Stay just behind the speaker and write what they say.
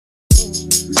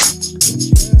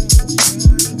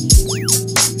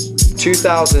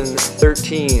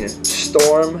2013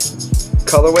 Storm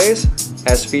colorways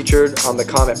as featured on the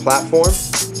Comet platform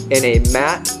in a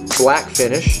matte black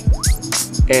finish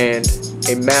and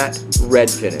a matte red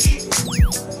finish.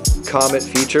 Comet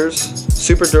features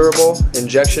super durable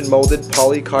injection molded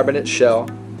polycarbonate shell,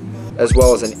 as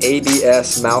well as an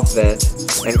ABS mouth vent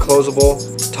and closable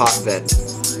top vent.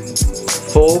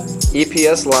 Full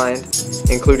EPS line,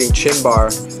 including chin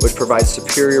bar, which provides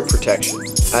superior protection.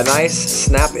 A nice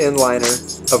snap-in liner,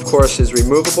 of course, is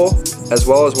removable as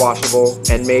well as washable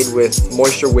and made with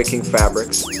moisture-wicking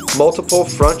fabrics. Multiple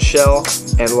front shell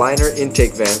and liner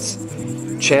intake vents,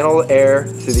 channel air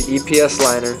through the EPS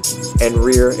liner, and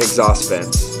rear exhaust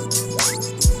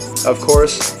vents. Of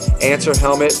course, Answer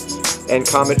helmet and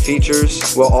Comet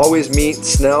features will always meet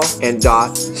Snell and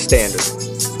DOT standard.